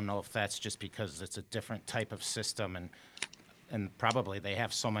don't know if that's just because it's a different type of system, and probably they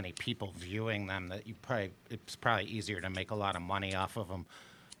have so many people viewing them that it's probably easier to make a lot of money off of them.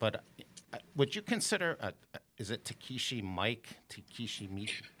 But would you consider is it Takeshi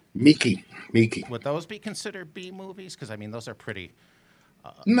Miki? Would those be considered B movies? Because those are pretty.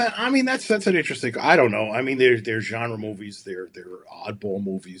 No, that's an interesting. I don't know. They're genre movies. They're oddball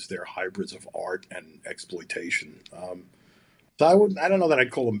movies. They're hybrids of art and exploitation. So I don't know that I'd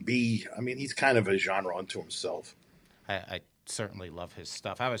call him B. He's kind of a genre unto himself. I certainly love his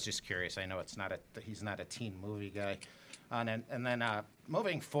stuff. I was just curious. I know he's not a teen movie guy. And then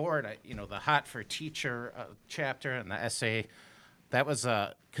moving forward, the Hot for Teacher chapter and the essay, that was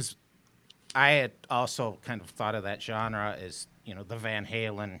because I had also kind of thought of that genre as the Van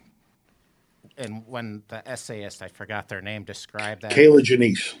Halen, and when the essayist, I forgot their name, described that. Kayla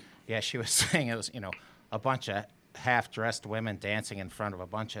Janice. Yeah, she was saying it was a bunch of half-dressed women dancing in front of a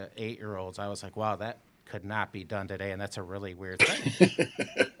bunch of 8-year-olds. I was like, wow, that could not be done today, and that's a really weird thing.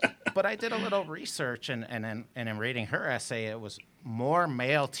 But I did a little research, and in reading her essay, it was more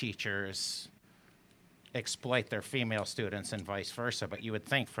male teachers exploit their female students and vice versa. But you would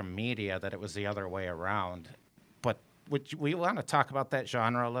think from media that it was the other way around. But we want to talk about that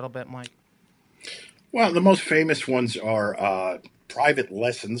genre a little bit, Mike? Well, the most famous ones are Private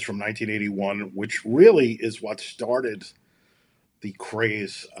Lessons from 1981, which really is what started the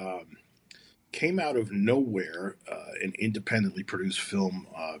craze. Came out of nowhere, an independently produced film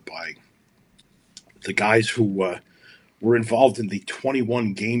by the guys who were involved in the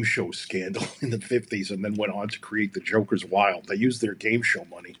 21 game show scandal in the 50s and then went on to create the Joker's Wild. They used their game show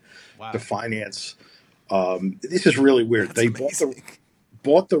money to finance. This is really weird. That's they amazing.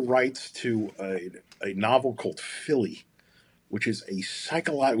 bought the rights to a novel called Philly, which is a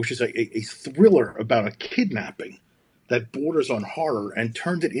thriller about a kidnapping that borders on horror, and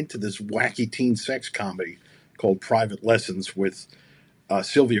turned it into this wacky teen sex comedy called Private Lessons with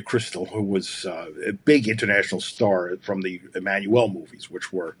Sylvia Crystal, who was a big international star from the Emmanuel movies,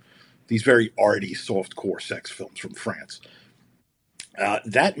 which were these very arty, soft-core sex films from France.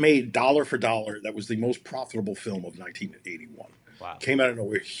 That made dollar for dollar. That was the most profitable film of 1981. Wow. Came out of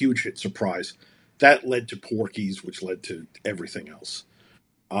nowhere, huge hit, surprise. That led to Porky's, which led to everything else.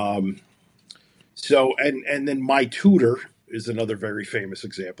 So, and then My Tutor is another very famous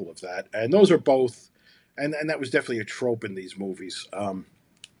example of that. And those are both, and that was definitely a trope in these movies.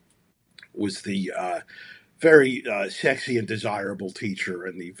 Was the very sexy and desirable teacher,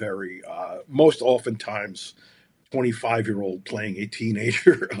 and the very most oftentimes 25-year-old playing a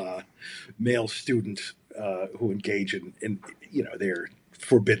teenager male student who engage in their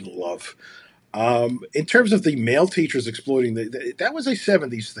forbidden love. In terms of the male teachers exploiting that was a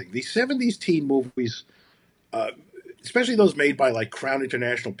 70s thing. The 70s teen movies, especially those made by like Crown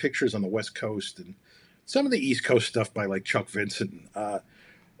International Pictures on the West Coast and some of the East Coast stuff by like Chuck Vincent,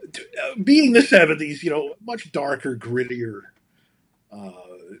 being the 70s, much darker, grittier,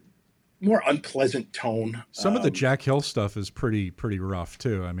 more unpleasant tone. Some of the Jack Hill stuff is pretty rough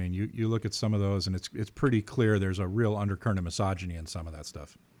too. I mean, you look at some of those, and it's pretty clear there's a real undercurrent of misogyny in some of that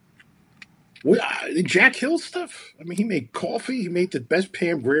stuff. Well, the Jack Hill stuff. I mean, he made Coffee. He made the best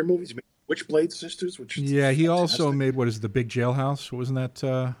Pam Grier movies. He made Witchblade Sisters, which is he fantastic. also made what is the Big Jailhouse? Wasn't that?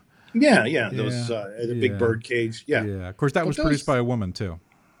 Yeah. Those the Big Birdcage. Yeah. Of course, that was produced by a woman too.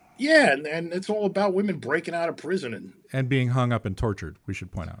 Yeah, and it's all about women breaking out of prison and being hung up and tortured. We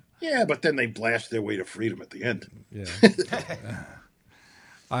should point out. Yeah, but then they blast their way to freedom at the end. Yeah.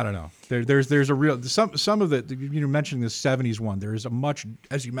 I don't know. There's a real some of the mentioning the 70s one. There is a much,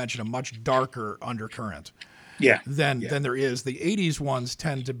 as you mentioned, a much darker undercurrent. Than there is. The 80s ones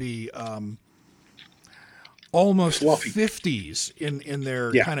tend to be almost fluffy. 50s in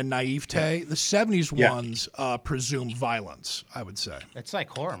their kind of naivete. The 70s ones presume violence, I would say. It's like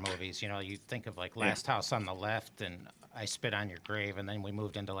horror movies. You think of like Last House on the Left and I Spit on Your Grave, and then we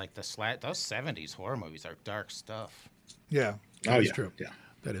moved into like those 70s horror movies are dark stuff. Yeah, that is true. Yeah.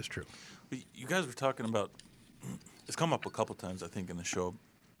 That is true. You guys were talking about, it's come up a couple times, I think, in the show,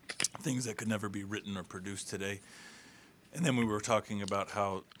 things that could never be written or produced today. And then we were talking about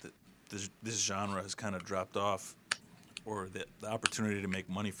how this genre has kind of dropped off, or the opportunity to make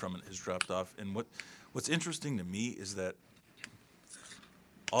money from it has dropped off. And what's interesting to me is that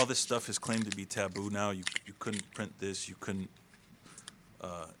all this stuff is claimed to be taboo now. You couldn't print this, you couldn't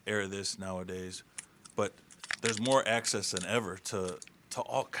air this nowadays. But there's more access than ever to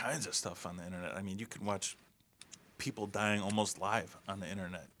all kinds of stuff on the internet. I mean, you can watch people dying almost live on the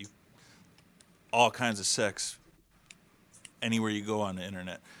internet. All kinds of sex anywhere you go on the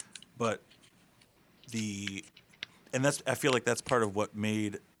internet. But I feel like that's part of what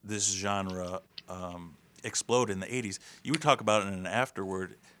made this genre explode in the 80s. You would talk about it in an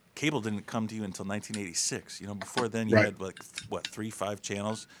afterword. Cable didn't come to you until 1986. Before then you had like 3-5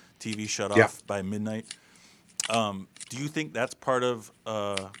 channels. TV shut off by midnight. Do you think that's part of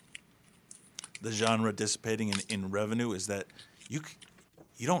the genre dissipating in revenue? Is that you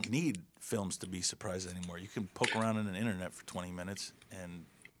don't need films to be surprised anymore? You can poke around in the internet for 20 minutes and.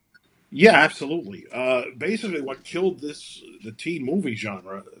 Yeah, absolutely. Basically, what killed the teen movie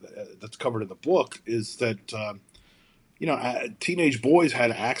genre that's covered in the book is that teenage boys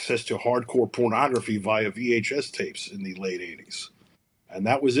had access to hardcore pornography via VHS tapes in the late 80s. And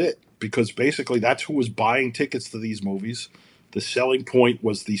that was it, because basically that's who was buying tickets to these movies. The selling point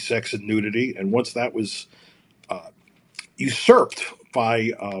was the sex and nudity. And once that was usurped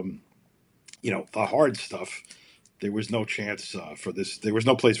by, the hard stuff, there was no chance for this. There was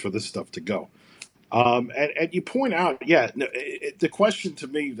no place for this stuff to go. And you point out, the question to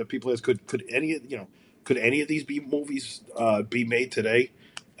me that people ask, could any of these movies be made today?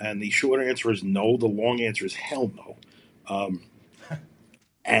 And the short answer is no. The long answer is hell no.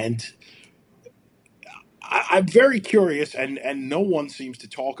 And I'm very curious, and no one seems to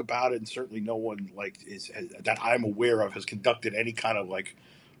talk about it, and certainly no one that I'm aware of has conducted any kind of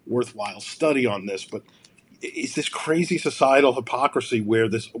worthwhile study on this. But is this crazy societal hypocrisy where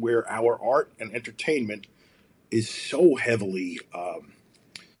our art and entertainment is so heavily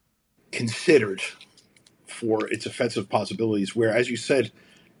considered for its offensive possibilities, where, as you said,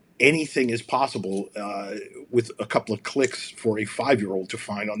 anything is possible with a couple of clicks for a 5-year-old to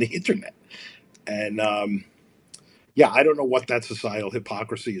find on the internet. And I don't know what that societal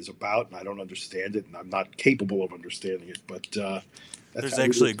hypocrisy is about, and I don't understand it, and I'm not capable of understanding it. But there's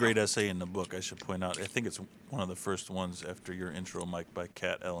actually a great essay in the book, I should point out. I think it's one of the first ones after your intro, Mike, by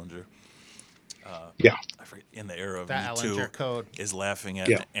Kat Ellinger. I forget, in the era of Me Too, Code is laughing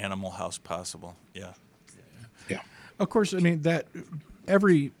at Animal House Possible. Yeah. Of course, I mean that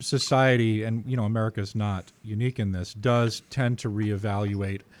every society, and America's not unique in this, does tend to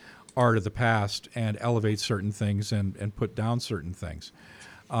reevaluate art of the past and elevate certain things and put down certain things.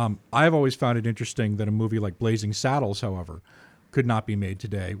 I've always found it interesting that a movie like Blazing Saddles, however, could not be made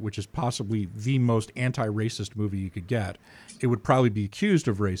today, which is possibly the most anti-racist movie you could get. It would probably be accused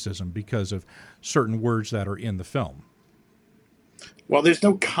of racism because of certain words that are in the film. Well, there's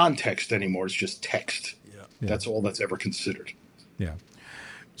no context anymore. It's just text. Yeah. That's all that's ever considered. Yeah.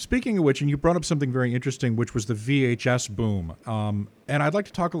 Speaking of which, and you brought up something very interesting, which was the VHS boom. And I'd like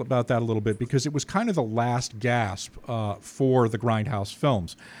to talk about that a little bit because it was kind of the last gasp for the Grindhouse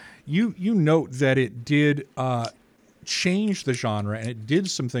films. You note that it did change the genre and it did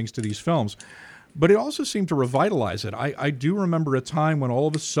some things to these films, but it also seemed to revitalize it. I do remember a time when all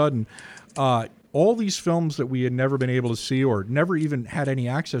of a sudden all these films that we had never been able to see or never even had any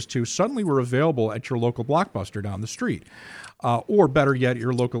access to suddenly were available at your local Blockbuster down the street. Or better yet,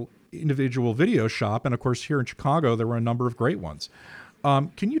 your local individual video shop. And of course, here in Chicago, there were a number of great ones.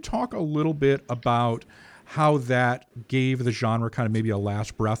 Can you talk a little bit about how that gave the genre kind of maybe a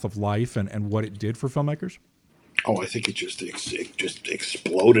last breath of life and what it did for filmmakers? Oh, I think it just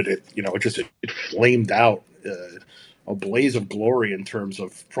exploded. It flamed out, a blaze of glory in terms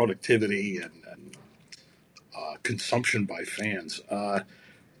of productivity and consumption by fans.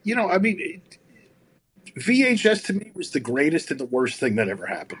 VHS to me was the greatest and the worst thing that ever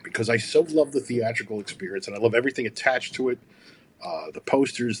happened because I so love the theatrical experience and I love everything attached to it. The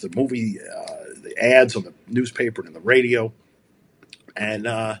posters, the movie, the ads on the newspaper and the radio. And,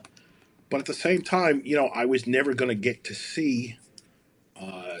 but at the same time, I was never going to get to see,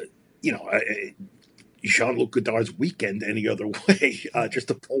 Jean-Luc Godard's Weekend any other way, just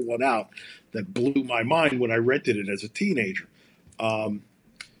to pull one out that blew my mind when I rented it as a teenager.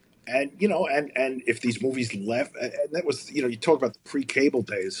 And if these movies left, and that was, you talk about the pre-cable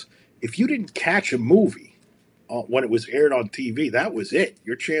days. If you didn't catch a movie when it was aired on TV, that was it.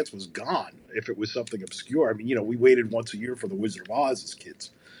 Your chance was gone if it was something obscure. I mean, we waited once a year for The Wizard of Oz as kids.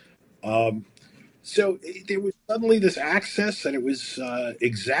 So there was suddenly this access, and it was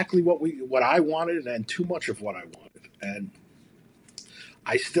exactly what I wanted, and too much of what I wanted. And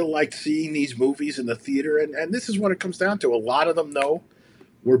I still liked seeing these movies in the theater, and this is what it comes down to. A lot of them, though,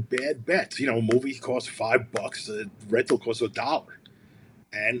 were bad bets. A movie cost $5, the rental cost $1,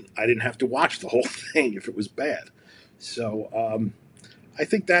 and I didn't have to watch the whole thing if it was bad. So I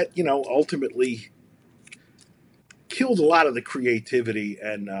think that ultimately killed a lot of the creativity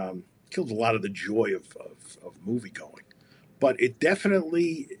and killed a lot of the joy of movie going. But it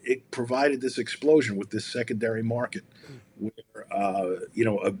provided this explosion with this secondary market where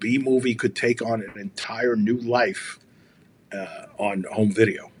a B movie could take on an entire new life on home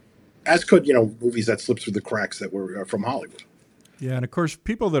video, as could movies that slipped through the cracks that were from Hollywood. Yeah, and of course,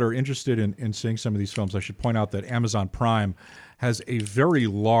 people that are interested in seeing some of these films, I should point out that Amazon Prime has a very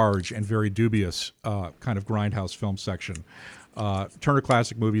large and very dubious kind of Grindhouse film section. Turner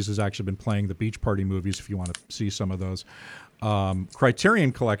Classic Movies has actually been playing the Beach Party movies if you want to see some of those.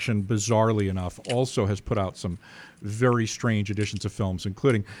 Criterion Collection, bizarrely enough, also has put out some very strange editions of films,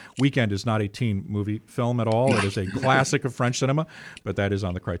 including Weekend is not a teen movie film at all. It is a classic of French cinema, but that is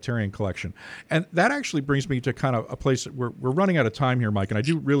on the Criterion Collection. And that actually brings me to kind of a place we're running out of time here, Mike, and I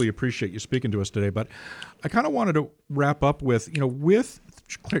do really appreciate you speaking to us today, but I kind of wanted to wrap up with, with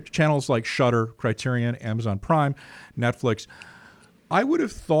channels like Shudder, Criterion, Amazon Prime, Netflix, I would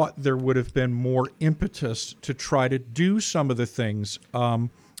have thought there would have been more impetus to try to do some of the things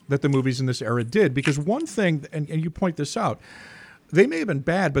that the movies in this era did. Because one thing, and you point this out, they may have been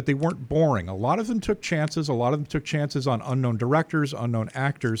bad, but they weren't boring. A lot of them took chances. A lot of them took chances on unknown directors, unknown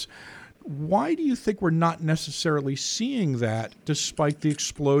actors. Why do you think we're not necessarily seeing that despite the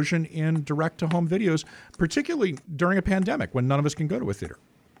explosion in direct-to-home videos, particularly during a pandemic when none of us can go to a theater?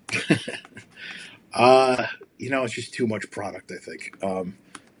 It's just too much product, I think. I'm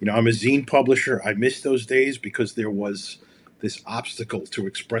a zine publisher. I miss those days because there was this obstacle to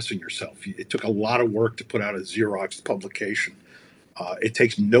expressing yourself. It took a lot of work to put out a Xerox publication. It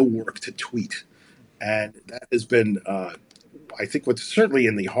takes no work to tweet. And that has been, I think, what's certainly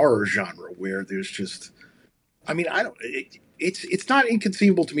in the horror genre where there's just, it's not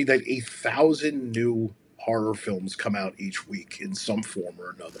inconceivable to me that 1,000 new horror films come out each week in some form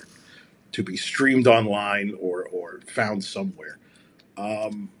or another, to be streamed online or found somewhere.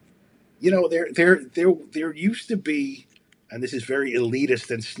 There used to be, and this is very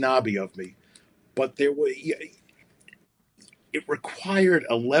elitist and snobby of me, but it required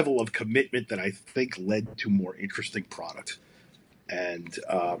a level of commitment that I think led to more interesting product. And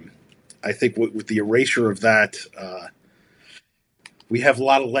I think with the erasure of that, we have a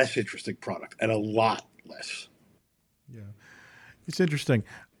lot of less interesting product, and a lot less. Yeah, it's interesting.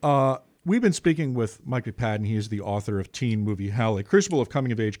 We've been speaking with Mike McPadden. He is the author of Teen Movie Hell, a crucible of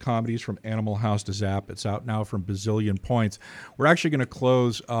coming-of-age comedies from Animal House to Zap. It's out now from Bazillion Points. We're actually going to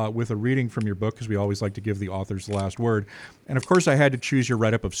close with a reading from your book, because we always like to give the authors the last word. And, of course, I had to choose your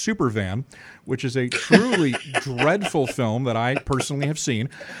write-up of Supervan, which is a truly dreadful film that I personally have seen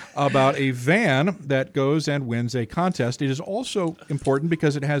about a van that goes and wins a contest. It is also important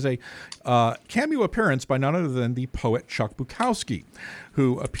because it has a cameo appearance by none other than the poet Chuck Bukowski,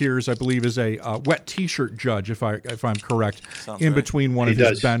 who appears, I believe, as a wet T-shirt judge, if I'm correct, Sounds in right. between one He of his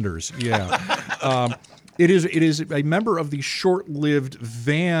does. benders. Yeah. It is a member of the short-lived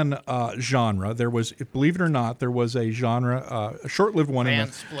van genre. There was, believe it or not, there was a genre, a short-lived one in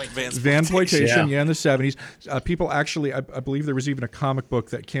the Vansploitation, Yeah. in the 70s. People actually, I believe there was even a comic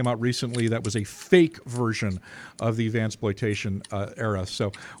book that came out recently that was a fake version of the Vansploitation era.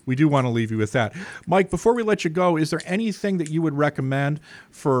 So we do want to leave you with that. Mike, before we let you go, is there anything that you would recommend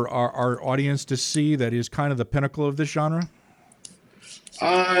for our audience to see that is kind of the pinnacle of this genre?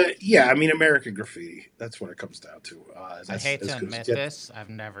 Yeah, I mean, American Graffiti. That's what it comes down to. I That's hate as to good as admit it gets. this. I've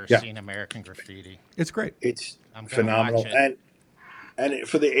never Yeah. seen American Graffiti. It's great. It's I'm gonna phenomenal. watch it. And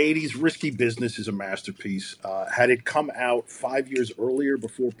for the 80s, Risky Business is a masterpiece. Had it come out 5 years earlier,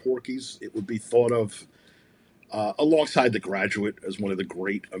 before Porky's, it would be thought of alongside The Graduate as one of the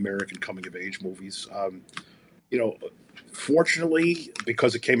great American coming-of-age movies. Fortunately,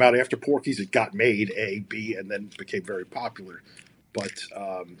 because it came out after Porky's, it got made A, B, and then became very popular. But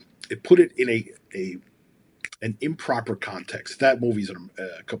it put it in an improper context. That movie's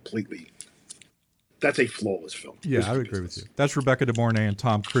that's a flawless film. Yeah, Risky I would agree with Business. you. That's Rebecca De Mornay and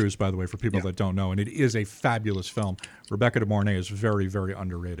Tom Cruise, by the way, for people Yeah. that don't know, and it is a fabulous film. Rebecca De Mornay is very, very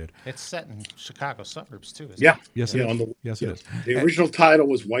underrated. It's set in Chicago suburbs too. Isn't Yeah. Yes, Yeah, it is. on the- Yes, yeah. it is. The original title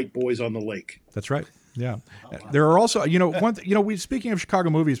was White Boys on the Lake. That's right. Yeah. There are also, we speaking of Chicago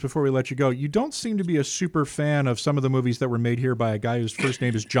movies, before we let you go, you don't seem to be a super fan of some of the movies that were made here by a guy whose first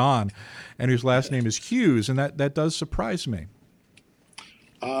name is John and whose last name is Hughes, and that does surprise me.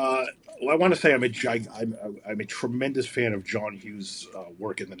 Well, I want to say I'm a tremendous fan of John Hughes'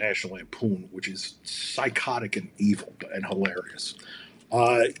 work in the National Lampoon, which is psychotic and evil and hilarious.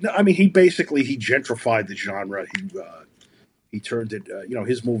 No, I mean, he gentrified the genre. He turned it.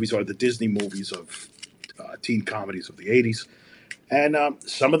 His movies are the Disney movies of teen comedies of the '80s, and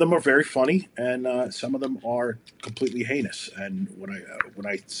some of them are very funny, and some of them are completely heinous. And when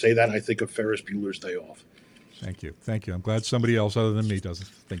I say that, I think of Ferris Bueller's Day Off. Thank you. I'm glad somebody else other than me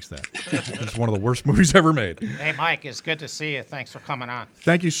thinks that. It's one of the worst movies ever made. Hey, Mike, it's good to see you. Thanks for coming on.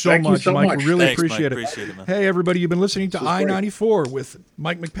 Thank you so Thank you much, so Mike. much. We really Thanks, Mike. appreciate it. Appreciate it, man. Hey, everybody, you've been listening to This was great. I-94 with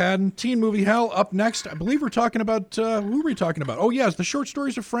Mike McPadden, Teen Movie Hell. Up next, I believe we're talking about, who were we talking about? Oh, yes, the short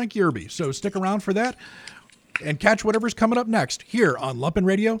stories of Frank Yerby. So stick around for that and catch whatever's coming up next here on Lumpin'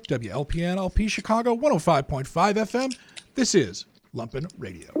 Radio, WLPN LP Chicago, 105.5 FM. This is Lumpin'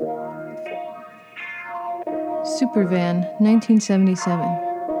 Radio. Supervan, 1977.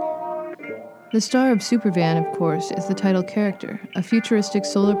 The star of Supervan, of course, is the title character, a futuristic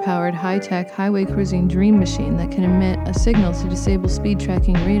solar-powered, high-tech, highway cruising dream machine that can emit a signal to disable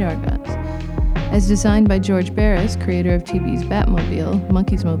speed-tracking radar guns. As designed by George Barris, creator of TV's Batmobile,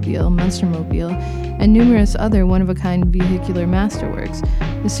 Monkeysmobile, Monstermobile, and numerous other one-of-a-kind vehicular masterworks,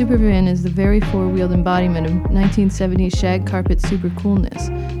 the Supervan is the very four-wheeled embodiment of 1970s shag carpet supercoolness.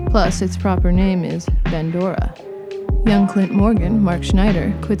 Plus, its proper name is Vandora. Young Clint Morgan, Mark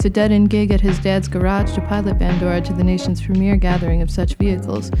Schneider, quits a dead-end gig at his dad's garage to pilot Vandora to the nation's premier gathering of such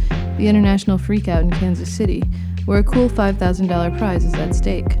vehicles, the International Freakout in Kansas City, where a cool $5,000 prize is at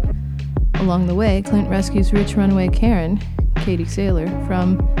stake. Along the way, Clint rescues rich runaway Karen, Katie Saylor,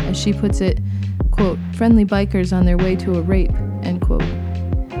 from, as she puts it, quote, friendly bikers on their way to a rape, end quote.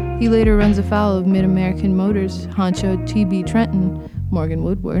 He later runs afoul of Mid-American Motors honcho T.B. Trenton, Morgan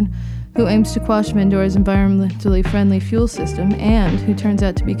Woodward, who aims to quash Vandora's environmentally friendly fuel system and who turns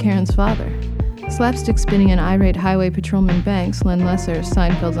out to be Karen's father. Slapstick spinning and irate highway patrolman Banks, Len Lesser,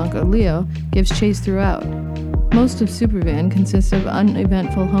 Seinfeld's Uncle Leo, gives chase throughout. Most of Supervan consists of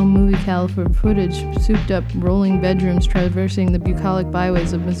uneventful home movie caliber footage, souped-up rolling bedrooms traversing the bucolic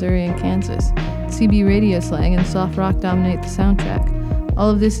byways of Missouri and Kansas. CB radio slang and soft rock dominate the soundtrack. All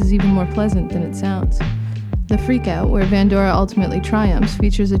of this is even more pleasant than it sounds. The Freakout, where Vandora ultimately triumphs,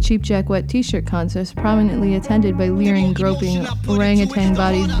 features a cheapjack wet t-shirt contest prominently attended by leering, groping,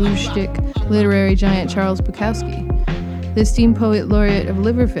 orangutan-bodied booze-stick literary giant Charles Bukowski. The steam poet laureate of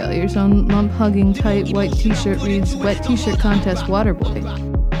liver failures on lump-hugging tight white t-shirt reads Wet T-shirt Contest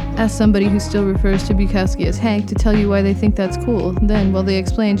Waterboy. Ask somebody who still refers to Bukowski as Hank to tell you why they think that's cool. Then, while they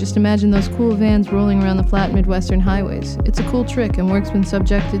explain, just imagine those cool vans rolling around the flat Midwestern highways. It's a cool trick and works when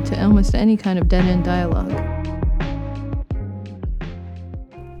subjected to almost any kind of dead-end dialogue.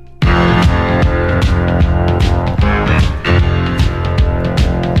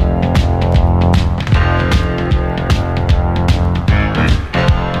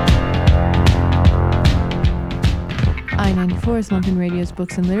 I-94 is Lumpen Radio's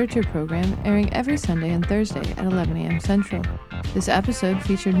Books and Literature program, airing every Sunday and Thursday at 11 a.m. Central. This episode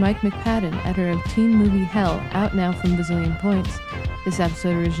featured Mike McPadden, editor of teen movie Hell, out now from Bazillion Points. This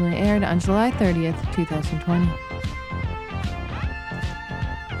episode originally aired on July 30th, 2020.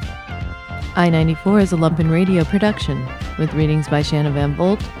 I-94 is a Lumpen Radio production, with readings by Shanna Van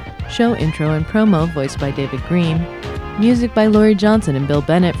Volt, show intro and promo voiced by David Green, music by Laurie Johnson and Bill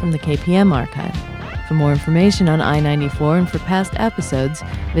Bennett from the KPM archive. For more information on I-94 and for past episodes,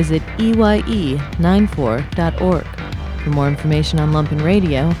 visit EYE94.org. For more information on Lumpen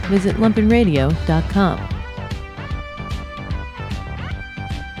Radio, visit lumpenradio.com.